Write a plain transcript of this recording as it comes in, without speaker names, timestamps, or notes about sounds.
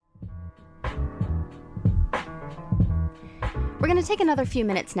We're going to take another few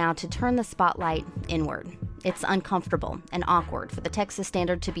minutes now to turn the spotlight inward. It's uncomfortable and awkward for the Texas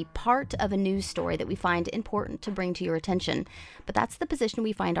Standard to be part of a news story that we find important to bring to your attention. But that's the position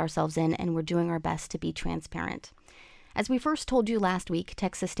we find ourselves in, and we're doing our best to be transparent. As we first told you last week,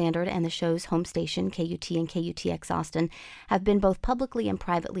 Texas Standard and the show's home station, KUT and KUTX Austin, have been both publicly and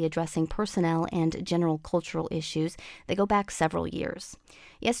privately addressing personnel and general cultural issues that go back several years.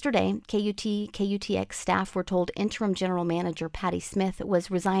 Yesterday, KUT-KUTX staff were told Interim General Manager Patti Smith was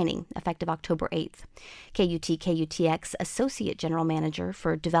resigning effective October 8th. KUT-KUTX Associate General Manager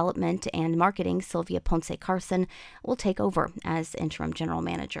for Development and Marketing, Sylvia Ponce Carson, will take over as Interim General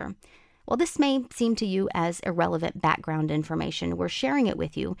Manager. While this may seem to you as irrelevant background information, we're sharing it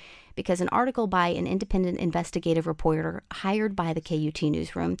with you because an article by an independent investigative reporter hired by the KUT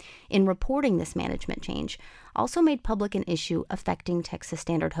newsroom in reporting this management change also made public an issue affecting Texas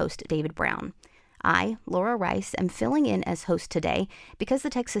Standard host David Brown. I, Laura Rice, am filling in as host today because the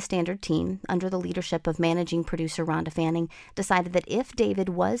Texas Standard team, under the leadership of managing producer Rhonda Fanning, decided that if David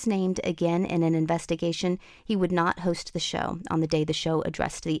was named again in an investigation, he would not host the show on the day the show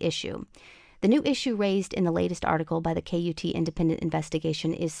addressed the issue. The new issue raised in the latest article by the KUT Independent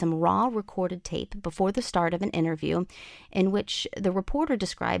Investigation is some raw recorded tape before the start of an interview in which the reporter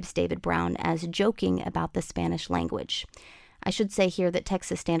describes David Brown as joking about the Spanish language. I should say here that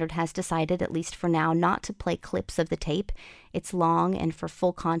Texas Standard has decided, at least for now, not to play clips of the tape. It's long and for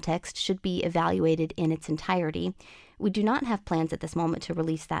full context should be evaluated in its entirety. We do not have plans at this moment to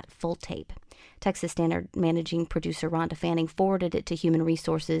release that full tape. Texas Standard managing producer Rhonda Fanning forwarded it to Human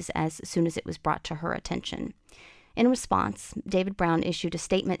Resources as soon as it was brought to her attention. In response, David Brown issued a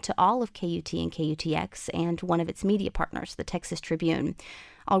statement to all of KUT and KUTX and one of its media partners, the Texas Tribune.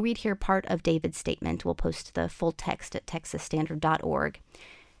 I'll read here part of David's statement. We'll post the full text at texasstandard.org.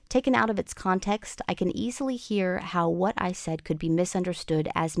 Taken out of its context, I can easily hear how what I said could be misunderstood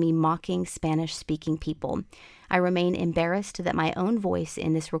as me mocking Spanish-speaking people. I remain embarrassed that my own voice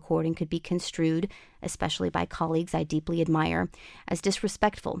in this recording could be construed, especially by colleagues I deeply admire, as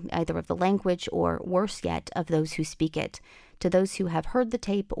disrespectful either of the language or, worse yet, of those who speak it. To those who have heard the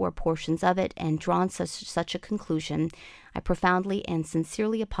tape or portions of it and drawn such a conclusion, I profoundly and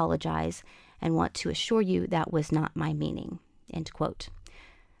sincerely apologize and want to assure you that was not my meaning." End quote.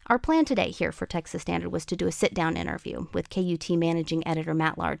 Our plan today here for Texas Standard was to do a sit-down interview with KUT managing editor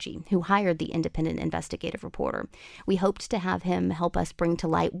Matt Largy, who hired the independent investigative reporter. We hoped to have him help us bring to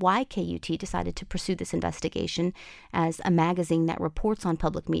light why KUT decided to pursue this investigation, as a magazine that reports on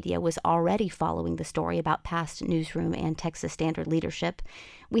public media was already following the story about past newsroom and Texas Standard leadership.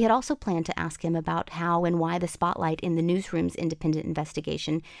 We had also planned to ask him about how and why the spotlight in the newsroom's independent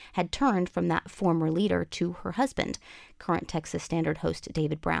investigation had turned from that former leader to her husband, current Texas Standard host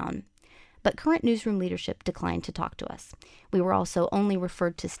David Brown. But current newsroom leadership declined to talk to us. We were also only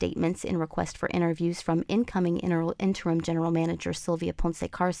referred to statements in request for interviews from incoming interim general manager Sylvia Ponce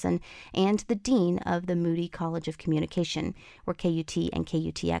Carson and the dean of the Moody College of Communication, where KUT and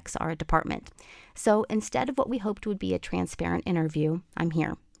KUTX are a department. So instead of what we hoped would be a transparent interview, I'm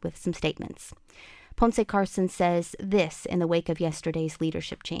here with some statements. Ponce Carson says this in the wake of yesterday's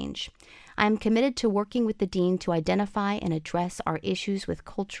leadership change: "I am committed to working with the dean to identify and address our issues with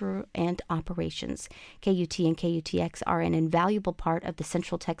culture and operations. KUT and KUTX are an invaluable part of the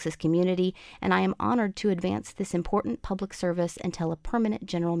Central Texas community, and I am honored to advance this important public service until a permanent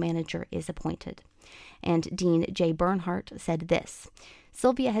general manager is appointed." And Dean Jay Bernhardt said this: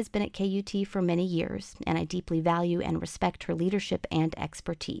 "Sylvia has been at KUT for many years, and I deeply value and respect her leadership and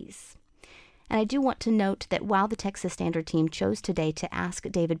expertise." And I do want to note that while the Texas Standard team chose today to ask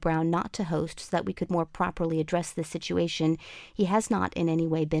David Brown not to host so that we could more properly address this situation, he has not in any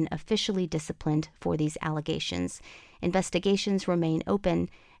way been officially disciplined for these allegations. Investigations remain open,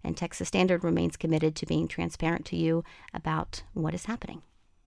 and Texas Standard remains committed to being transparent to you about what is happening.